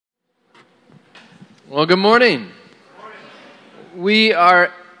Well, good morning. We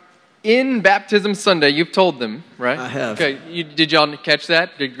are in Baptism Sunday. You've told them, right? I have. Okay, did y'all catch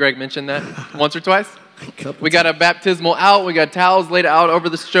that? Did Greg mention that once or twice? We got a baptismal out. We got towels laid out over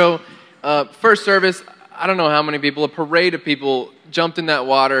the show. First service, I don't know how many people, a parade of people jumped in that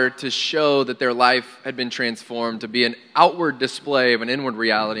water to show that their life had been transformed, to be an outward display of an inward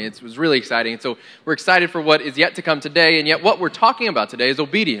reality. It was really exciting. And so we're excited for what is yet to come today, and yet what we're talking about today is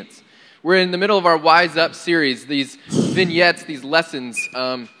obedience. We're in the middle of our Wise Up series, these vignettes, these lessons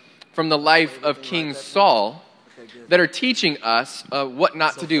from the life of King Saul that are teaching us what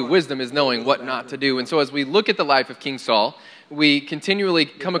not to do. Wisdom is knowing what not to do. And so as we look at the life of King Saul, we continually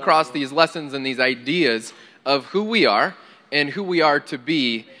come across these lessons and these ideas of who we are and who we are to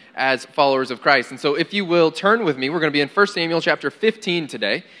be as followers of Christ. And so if you will turn with me, we're going to be in 1 Samuel chapter 15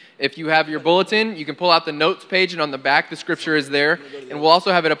 today. If you have your bulletin, you can pull out the notes page, and on the back, the scripture is there. And we'll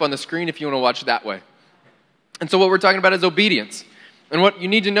also have it up on the screen if you want to watch that way. And so what we're talking about is obedience. And what you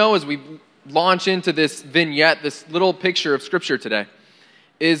need to know as we launch into this vignette, this little picture of scripture today,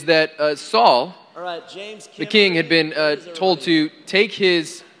 is that Saul, the king, had been told to take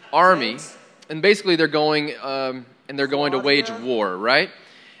his army, and basically they're going to wage war, right?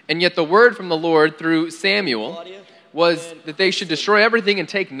 And yet the word from the Lord through Samuel was that they should destroy everything and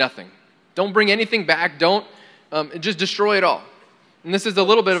take nothing. Don't bring anything back. Don't just destroy it all. And this is a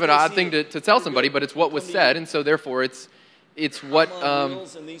little bit of an odd thing to tell somebody, but it's what was said, and so therefore it's what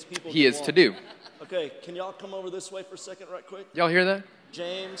he is to do. Okay, can y'all come over this way for a second right quick? Y'all hear that?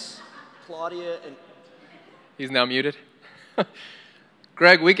 James, Claudia, and... He's now muted.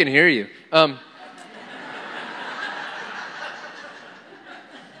 Greg, we can hear you.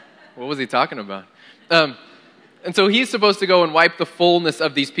 What was he talking about? And so he's supposed to go and wipe the fullness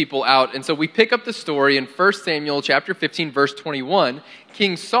of these people out. And so we pick up the story in 1 Samuel chapter 15, verse 21.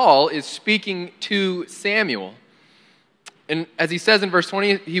 King Saul is speaking to Samuel. And as he says in verse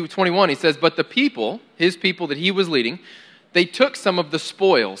 21, he says, but the people, his people that he was leading, they took some of the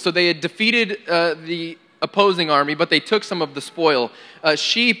spoil. So they had defeated the opposing army, but they took some of the spoil.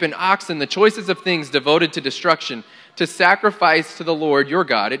 Sheep and oxen, the choicest of things devoted to destruction, to sacrifice to the Lord your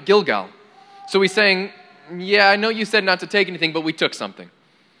God at Gilgal. So he's saying, yeah, I know you said not to take anything, but we took something.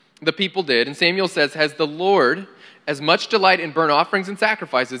 The people did. And Samuel says, has the Lord as much delight in burnt offerings and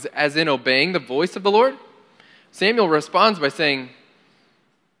sacrifices as in obeying the voice of the Lord? Samuel responds by saying,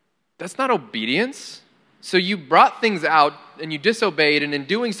 that's not obedience. So you brought things out and you disobeyed, and in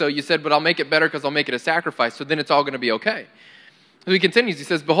doing so you said, but I'll make it better because I'll make it a sacrifice, so then it's all going to be okay. So he continues, he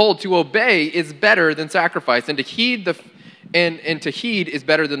says, behold, to obey is better than sacrifice, and to heed is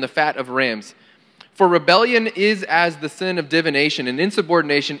better than the fat of rams. For rebellion is as the sin of divination, and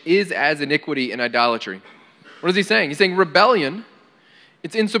insubordination is as iniquity and idolatry. What is he saying? He's saying rebellion,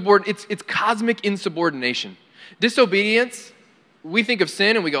 it's cosmic insubordination. Disobedience, we think of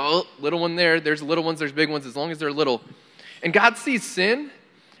sin and we go, oh, little one there, there's little ones, there's big ones, as long as they're little. And God sees sin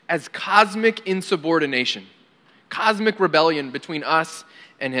as cosmic insubordination, cosmic rebellion between us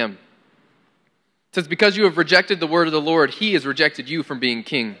and him. It says, because you have rejected the word of the Lord, he has rejected you from being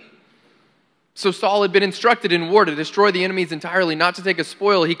king. So Saul had been instructed in war to destroy the enemies entirely, not to take a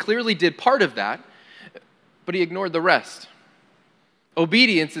spoil. He clearly did part of that, but he ignored the rest.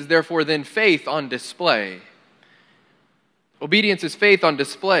 Obedience is therefore then faith on display. Obedience is faith on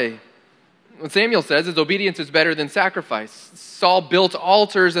display. What Samuel says is obedience is better than sacrifice. Saul built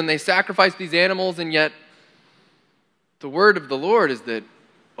altars and they sacrificed these animals, and yet the word of the Lord is that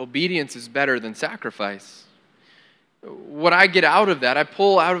obedience is better than sacrifice. What I get out of that, I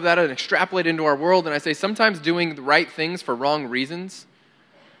pull out of that and extrapolate into our world, and I say sometimes doing the right things for wrong reasons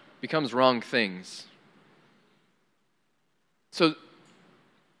becomes wrong things. So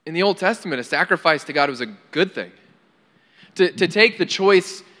in the Old Testament, a sacrifice to God was a good thing. To take the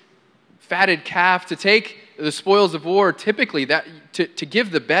choice fatted calf, to take the spoils of war, typically that to give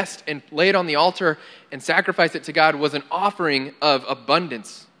the best and lay it on the altar and sacrifice it to God was an offering of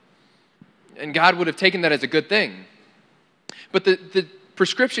abundance. And God would have taken that as a good thing. But the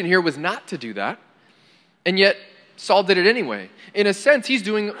prescription here was not to do that, and yet Saul did it anyway. In a sense, he's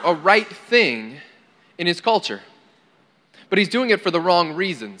doing a right thing in his culture, but he's doing it for the wrong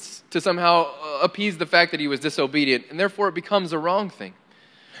reasons, to somehow appease the fact that he was disobedient, and therefore it becomes a wrong thing.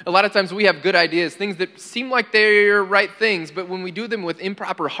 A lot of times we have good ideas, things that seem like they're right things, but when we do them with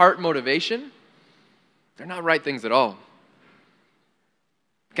improper heart motivation, they're not right things at all.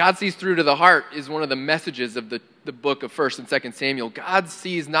 God sees through to the heart is one of the messages of the book of 1 and 2 Samuel. God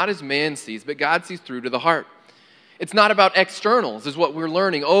sees not as man sees, but God sees through to the heart. It's not about externals, is what we're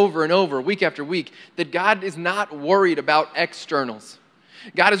learning over and over, week after week, that God is not worried about externals.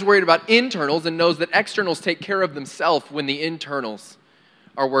 God is worried about internals and knows that externals take care of themselves when the internals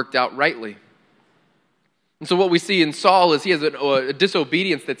are worked out rightly. And so what we see in Saul is he has a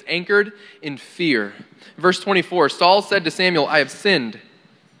disobedience that's anchored in fear. Verse 24, Saul said to Samuel, I have sinned.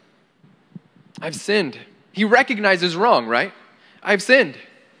 I've sinned. He recognizes wrong, right? I've sinned.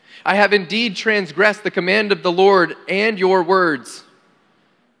 I have indeed transgressed the command of the Lord and your words.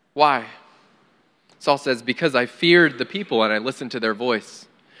 Why? Saul says, because I feared the people and I listened to their voice.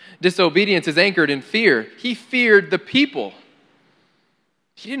 Disobedience is anchored in fear. He feared the people.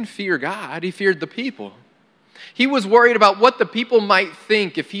 He didn't fear God, he feared the people. He was worried about what the people might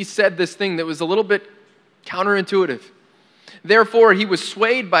think if he said this thing that was a little bit counterintuitive. Therefore, he was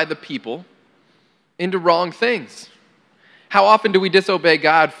swayed by the people into wrong things. How often do we disobey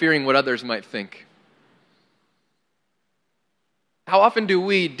God fearing what others might think? How often do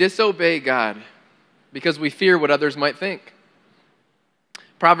we disobey God because we fear what others might think?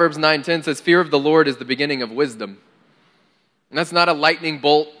 Proverbs 9:10 says, fear of the Lord is the beginning of wisdom. And that's not a lightning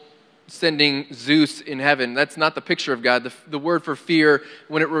bolt sending Zeus in heaven. That's not the picture of God. The word for fear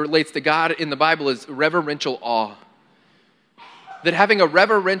when it relates to God in the Bible is reverential awe. That having a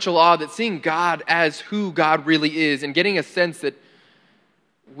reverential awe, that seeing God as who God really is and getting a sense that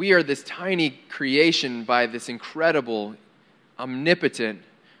we are this tiny creation by this incredible, omnipotent,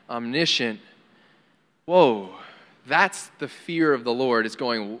 omniscient, whoa, that's the fear of the Lord. It's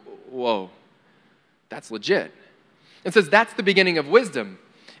going, whoa, that's legit. It says that's the beginning of wisdom.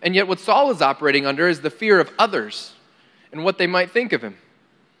 And yet what Saul is operating under is the fear of others and what they might think of him.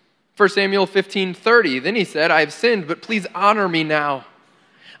 1 Samuel 15:30, then he said, I have sinned, but please honor me now.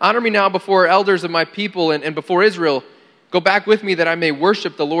 Honor me now before elders of my people and before Israel. Go back with me that I may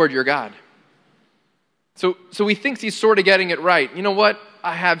worship the Lord your God. So he thinks he's sort of getting it right. You know what?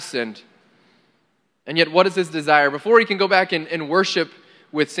 I have sinned. And yet what is his desire? Before he can go back and worship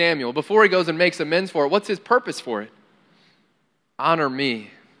with Samuel, before he goes and makes amends for it, what's his purpose for it? Honor me.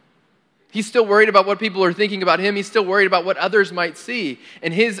 He's still worried about what people are thinking about him. He's still worried about what others might see.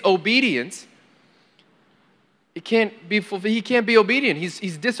 And his obedience, he can't be obedient.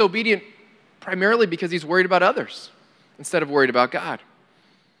 He's disobedient primarily because he's worried about others instead of worried about God.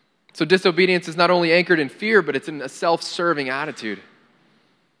 So disobedience is not only anchored in fear, but it's in a self-serving attitude.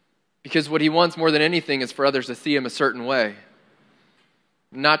 Because what he wants more than anything is for others to see him a certain way,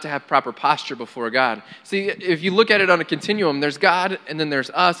 not to have proper posture before God. See, if you look at it on a continuum, there's God, and then there's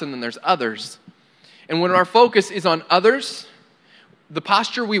us, and then there's others. And when our focus is on others, the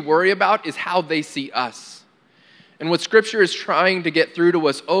posture we worry about is how they see us. And what Scripture is trying to get through to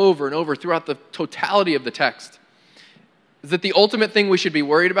us over and over throughout the totality of the text is that the ultimate thing we should be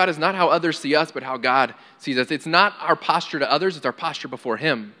worried about is not how others see us, but how God sees us. It's not our posture to others, it's our posture before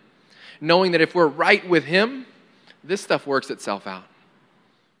Him. Knowing that if we're right with Him, this stuff works itself out.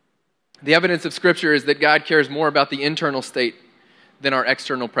 The evidence of Scripture is that God cares more about the internal state than our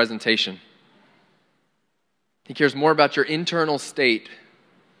external presentation. He cares more about your internal state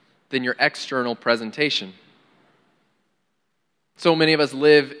than your external presentation. So many of us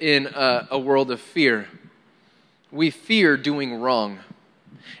live in a world of fear. We fear doing wrong.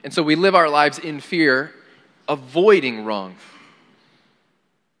 And so we live our lives in fear, avoiding wrong.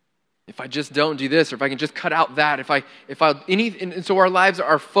 If I just don't do this, or if I can just cut out that, and so our lives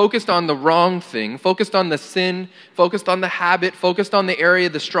are focused on the wrong thing, focused on the sin, focused on the habit, focused on the area,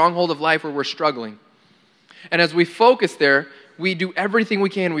 the stronghold of life where we're struggling. And as we focus there, we do everything we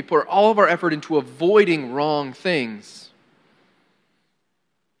can. We put all of our effort into avoiding wrong things.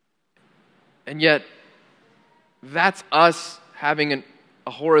 And yet, that's us having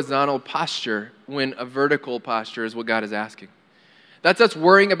a horizontal posture when a vertical posture is what God is asking. That's us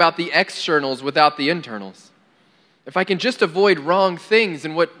worrying about the externals without the internals. If I can just avoid wrong things,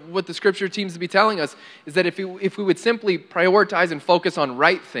 and what the Scripture seems to be telling us is that if we would simply prioritize and focus on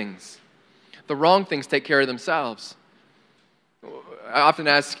right things, the wrong things take care of themselves. I often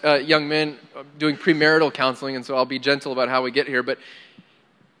ask young men doing premarital counseling, and so I'll be gentle about how we get here, but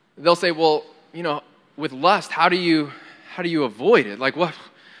they'll say, well, with lust, how do you avoid it? Like, what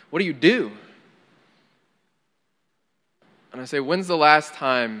do you do? And I say, when's the last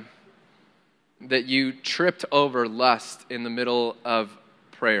time that you tripped over lust in the middle of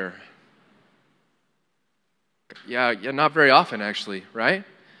prayer? Yeah, not very often, actually, right?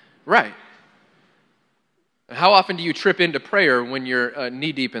 Right. How often do you trip into prayer when you're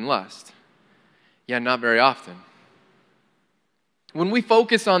knee-deep in lust? Yeah, not very often. When we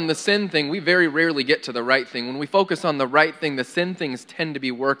focus on the sin thing, we very rarely get to the right thing. When we focus on the right thing, the sin things tend to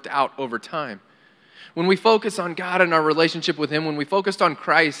be worked out over time. When we focus on God and our relationship with Him, when we focus on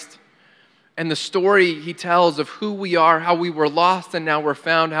Christ And the story he tells of who we are, how we were lost and now we're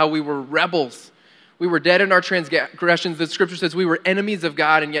found, how we were rebels. We were dead in our transgressions. The scripture says we were enemies of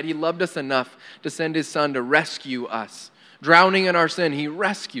God, and yet he loved us enough to send his son to rescue us. Drowning in our sin, he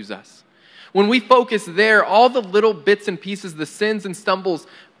rescues us. When we focus there, all the little bits and pieces, the sins and stumbles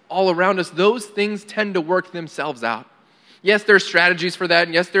all around us, those things tend to work themselves out. Yes, there are strategies for that,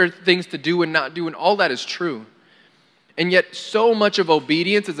 and yes, there are things to do and not do, and all that is true. And yet, so much of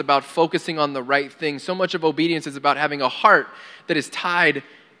obedience is about focusing on the right thing. So much of obedience is about having a heart that is tied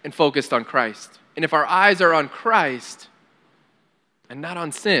and focused on Christ. And if our eyes are on Christ and not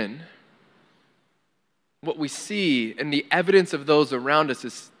on sin, what we see and the evidence of those around us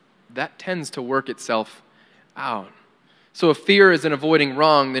is that tends to work itself out. So if fear is in avoiding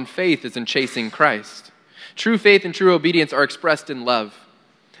wrong, then faith is in chasing Christ. True faith and true obedience are expressed in love.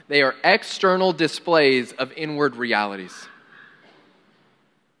 They are external displays of inward realities.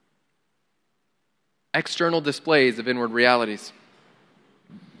 External displays of inward realities.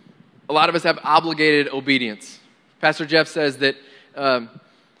 A lot of us have obligated obedience. Pastor Jeff says that,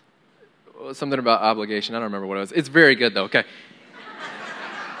 something about obligation. I don't remember what it was. It's very good though, okay.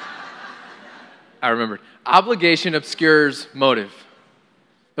 I remembered. Obligation obscures motive.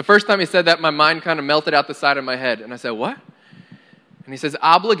 The first time he said that, my mind kind of melted out the side of my head. And I said, what? And he says,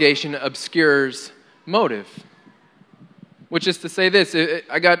 obligation obscures motive. Which is to say this,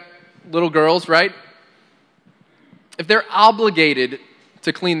 I got little girls, right? If they're obligated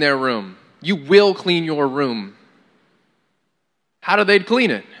to clean their room, you will clean your room. How do they clean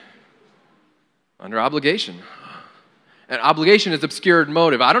it? Under obligation. And obligation is obscured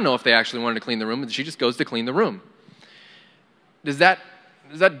motive. I don't know if they actually wanted to clean the room, but she just goes to clean the room. Does that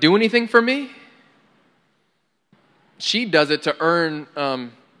do anything for me? She does it to earn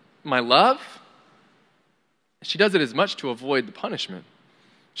my love. She does it as much to avoid the punishment.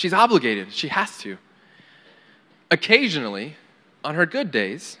 She's obligated. She has to. Occasionally, on her good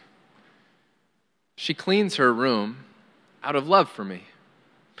days, she cleans her room out of love for me.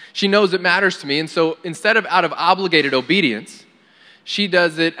 She knows it matters to me, and so instead of out of obligated obedience, she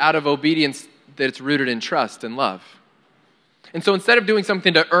does it out of obedience that's rooted in trust and love. And so instead of doing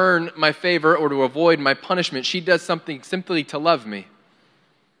something to earn my favor or to avoid my punishment, she does something simply to love me.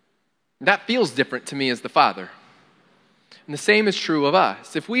 That feels different to me as the Father. And the same is true of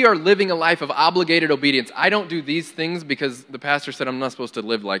us. If we are living a life of obligated obedience, I don't do these things because the pastor said I'm not supposed to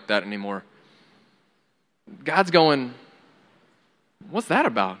live like that anymore. God's going, what's that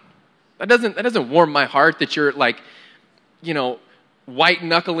about? That doesn't warm my heart that you're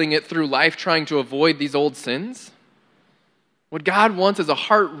white-knuckling it through life trying to avoid these old sins. What God wants is a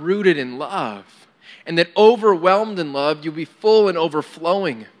heart rooted in love. And that overwhelmed in love, you'll be full and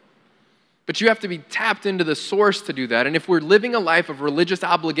overflowing. But you have to be tapped into the source to do that. And if we're living a life of religious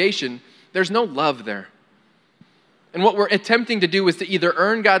obligation, there's no love there. And what we're attempting to do is to either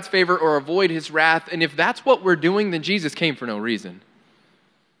earn God's favor or avoid his wrath. And if that's what we're doing, then Jesus came for no reason.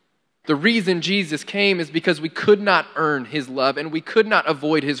 The reason Jesus came is because we could not earn his love and we could not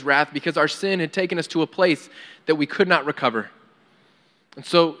avoid his wrath because our sin had taken us to a place that we could not recover. And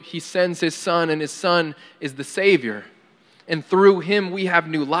so he sends his son, and his son is the Savior. And through him we have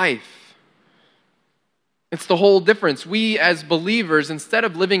new life. It's the whole difference. We as believers, instead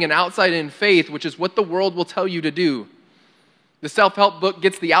of living an outside-in faith, which is what the world will tell you to do, the self-help book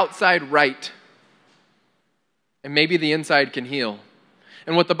gets the outside right. And maybe the inside can heal.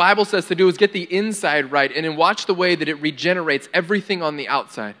 And what the Bible says to do is get the inside right and then watch the way that it regenerates everything on the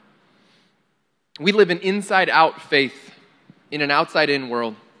outside. We live an inside-out faith in an outside-in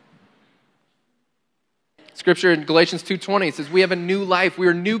world. Scripture in Galatians 2:20 says, we have a new life. We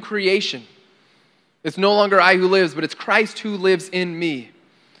are a new creation. It's no longer I who lives, but it's Christ who lives in me.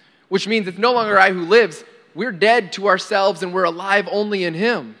 Which means it's no longer I who lives. We're dead to ourselves and we're alive only in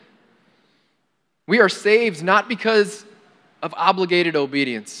him. We are saved not because of obligated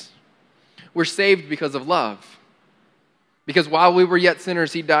obedience. We're saved because of love. Because while we were yet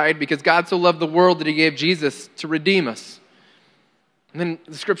sinners, he died. Because God so loved the world that he gave Jesus to redeem us. And then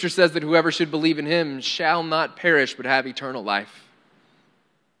the scripture says that whoever should believe in him shall not perish but have eternal life.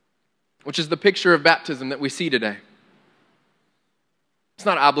 Which is the picture of baptism that we see today. It's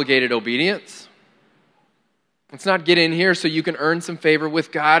not obligated obedience. It's not get in here so you can earn some favor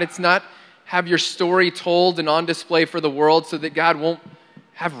with God. It's not have your story told and on display for the world so that God won't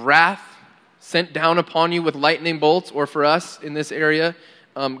have wrath sent down upon you with lightning bolts, or for us in this area,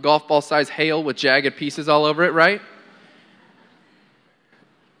 golf ball size hail with jagged pieces all over it, right?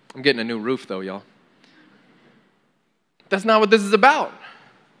 I'm getting a new roof though, y'all. That's not what this is about.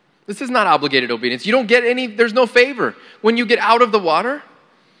 This is not obligated obedience. You don't get any, there's no favor. When you get out of the water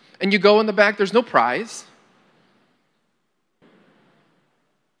And you go in the back, there's no prize.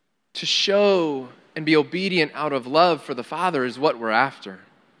 To show and be obedient out of love for the Father is what we're after.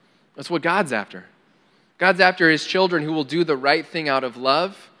 That's what God's after. God's after his children who will do the right thing out of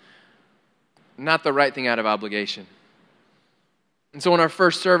love, not the right thing out of obligation. And so in our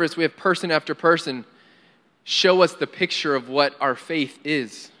first service, we have person after person show us the picture of what our faith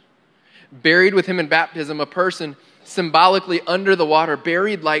is. Buried with him in baptism, a person symbolically under the water,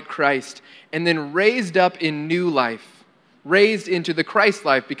 buried like Christ, and then raised up in new life, raised into the Christ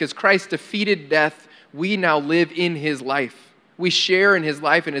life, because Christ defeated death. We now live in his life. We share in his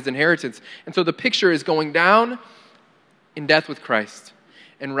life and his inheritance. And so the picture is going down in death with Christ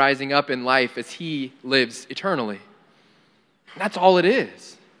and rising up in life as he lives eternally. That's all it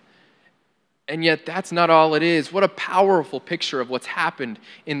is. And yet that's not all it is. What a powerful picture of what's happened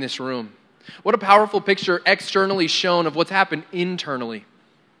in this room. What a powerful picture externally shown of what's happened internally.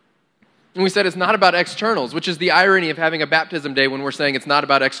 And we said it's not about externals, which is the irony of having a baptism day when we're saying it's not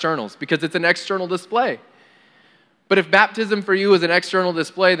about externals, because it's an external display. But if baptism for you is an external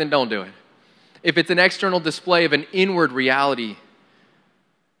display, then don't do it. If it's an external display of an inward reality,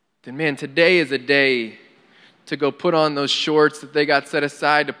 then man, today is a day to go put on those shorts that they got set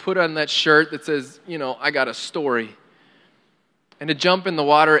aside, to put on that shirt that says, I got a story, and to jump in the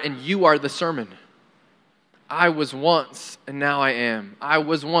water, and you are the sermon. I was once, and now I am. I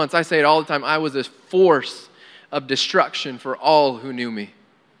was once, I say it all the time, I was a force of destruction for all who knew me.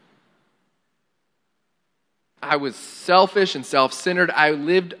 I was selfish and self-centered. I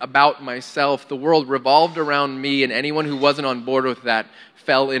lived about myself. The world revolved around me, and anyone who wasn't on board with that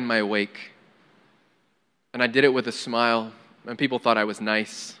fell in my wake. And I did it with a smile, and people thought I was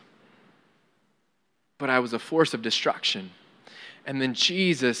nice. But I was a force of destruction. And then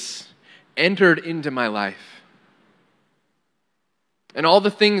Jesus entered into my life. And all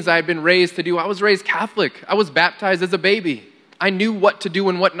the things I had been raised to do, I was raised Catholic. I was baptized as a baby. I knew what to do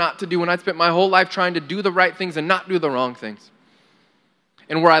and what not to do, and I spent my whole life trying to do the right things and not do the wrong things.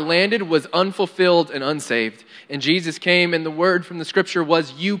 And where I landed was unfulfilled and unsaved. And Jesus came, and the word from the scripture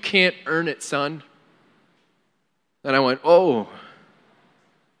was, "You can't earn it, son." And I went, oh,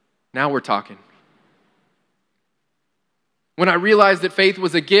 now we're talking. When I realized that faith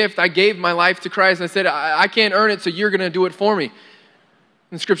was a gift, I gave my life to Christ. I said, I can't earn it, so you're going to do it for me. And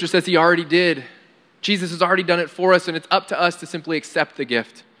the scripture says he already did. Jesus has already done it for us, and it's up to us to simply accept the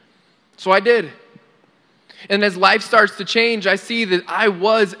gift. So I did. And as life starts to change, I see that I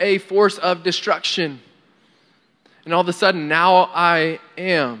was a force of destruction. And all of a sudden, now I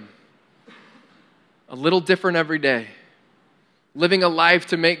am a little different every day. Living a life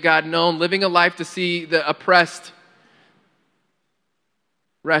to make God known, living a life to see the oppressed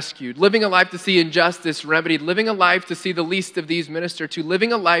rescued, living a life to see injustice remedied, living a life to see the least of these ministered to,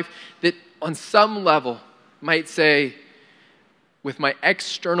 living a life that on some level might say, with my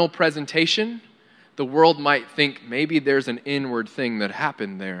external presentation, the world might think maybe there's an inward thing that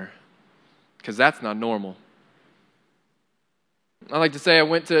happened there, because that's not normal. I like to say I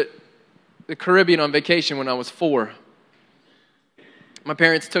went to the Caribbean on vacation when I was 4. My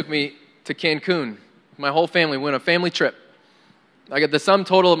parents took me to Cancun. My whole family went on a family trip. I got the sum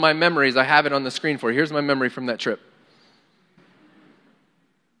total of my memories. I have it on the screen for you. Here's my memory from that trip.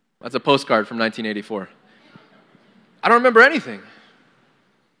 That's a postcard from 1984. I don't remember anything.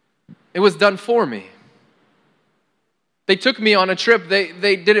 It was done for me. They took me on a trip.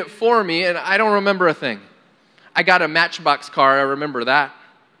 They did it for me, and I don't remember a thing. I got a Matchbox car. I remember that.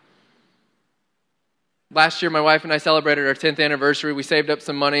 Last year, my wife and I celebrated our 10th anniversary. We saved up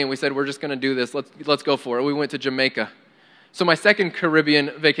some money, and we said, we're just going to do this. Let's go for it. We went to Jamaica. So my second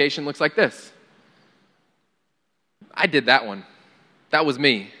Caribbean vacation looks like this. I did that one. That was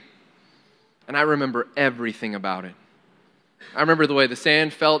me. And I remember everything about it. I remember the way the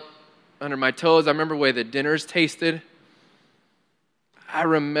sand felt under my toes. I remember the way the dinners tasted. I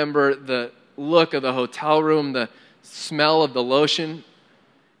remember the look of the hotel room, the smell of the lotion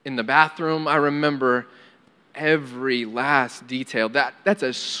in the bathroom. I remember every last detail. That's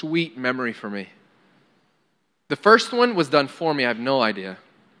a sweet memory for me. The first one was done for me. I have no idea.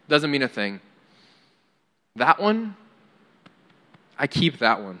 Doesn't mean a thing. That one, I keep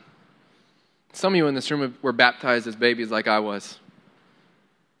that one. Some of you in this room were baptized as babies like I was.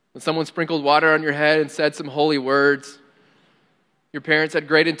 When someone sprinkled water on your head and said some holy words, your parents had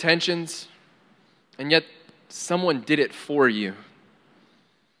great intentions, and yet someone did it for you.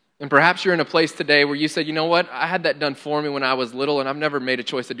 And perhaps you're in a place today where you said, you know what, I had that done for me when I was little, and I've never made a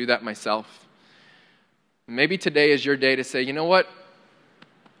choice to do that myself. Maybe today is your day to say, you know what,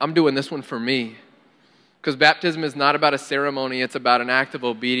 I'm doing this one for me. Because baptism is not about a ceremony, it's about an act of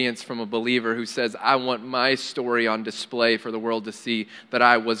obedience from a believer who says, I want my story on display for the world to see that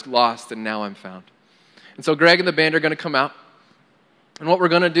I was lost and now I'm found. And so Greg and the band are going to come out. And what we're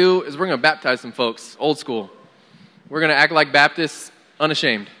going to do is we're going to baptize some folks, old school. We're going to act like Baptists,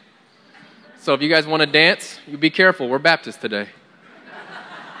 unashamed. So if you guys want to dance, you be careful. We're Baptists today.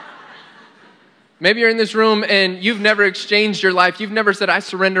 Maybe you're in this room and you've never exchanged your life. You've never said, I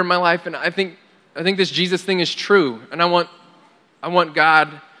surrender my life, and I think this Jesus thing is true. And I want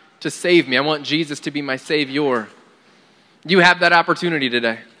God to save me. I want Jesus to be my Savior. You have that opportunity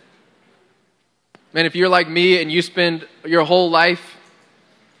today. Man, if you're like me and you spend your whole life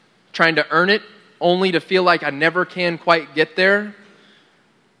trying to earn it, only to feel like I never can quite get there,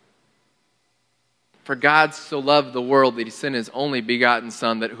 for God so loved the world that he sent his only begotten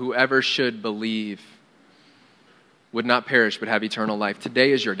Son, that whoever should believe would not perish but have eternal life.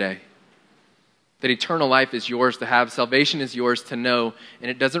 Today is your day. That eternal life is yours to have. Salvation is yours to know.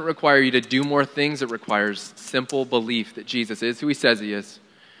 And it doesn't require you to do more things. It requires simple belief that Jesus is who he says he is,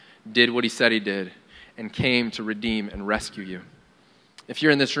 did what he said he did, and came to redeem and rescue you. If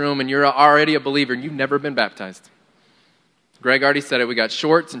you're in this room and you're already a believer and you've never been baptized, Greg already said it. We got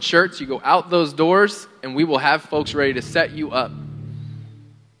shorts and shirts. You go out those doors and we will have folks ready to set you up.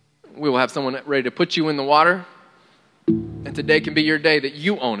 We will have someone ready to put you in the water. And today can be your day that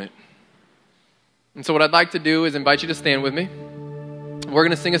you own it. And so what I'd like to do is invite you to stand with me. We're going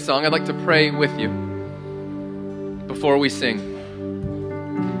to sing a song. I'd like to pray with you before we sing.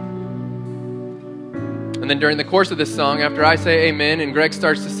 And then during the course of this song, after I say amen and Greg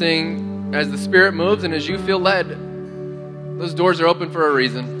starts to sing, as the Spirit moves and as you feel led, those doors are open for a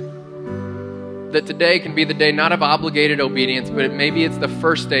reason. That today can be the day not of obligated obedience, but maybe it's the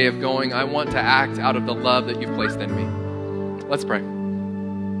first day of going, I want to act out of the love that you've placed in me. Let's pray.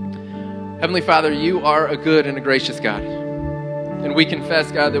 Heavenly Father, you are a good and a gracious God. And we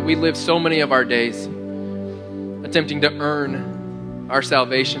confess, God, that we live so many of our days attempting to earn our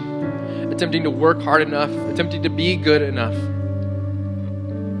salvation, attempting to work hard enough, attempting to be good enough.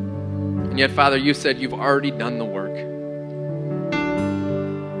 And yet, Father, you said you've already done the work.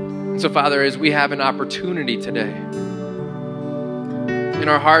 And so, Father, as we have an opportunity today in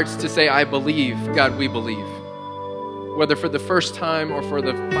our hearts to say, I believe, God, we believe. Whether for the first time or for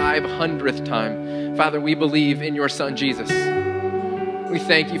the 500th time, Father, we believe in your Son, Jesus. We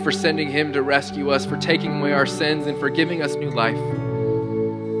thank you for sending him to rescue us, for taking away our sins and for giving us new life.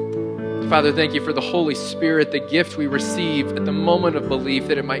 Father, thank you for the Holy Spirit, the gift we receive at the moment of belief,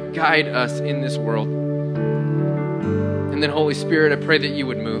 that it might guide us in this world. And then, Holy Spirit, I pray that you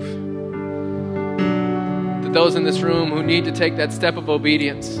would move. That those in this room who need to take that step of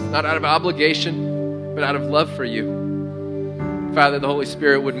obedience, not out of obligation, but out of love for you, Father, the Holy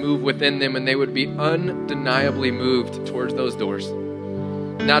Spirit would move within them and they would be undeniably moved towards those doors.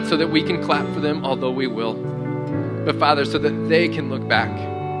 Not so that we can clap for them, although we will, but Father, so that they can look back,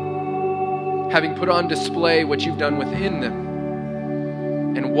 having put on display what you've done within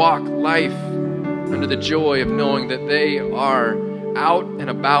them, and walk life under the joy of knowing that they are out and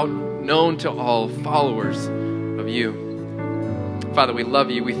about, known to all, followers of you. Father, we love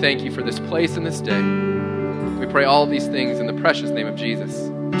you. We thank you for this place and this day. We pray all these things in the precious name of Jesus.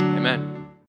 Amen.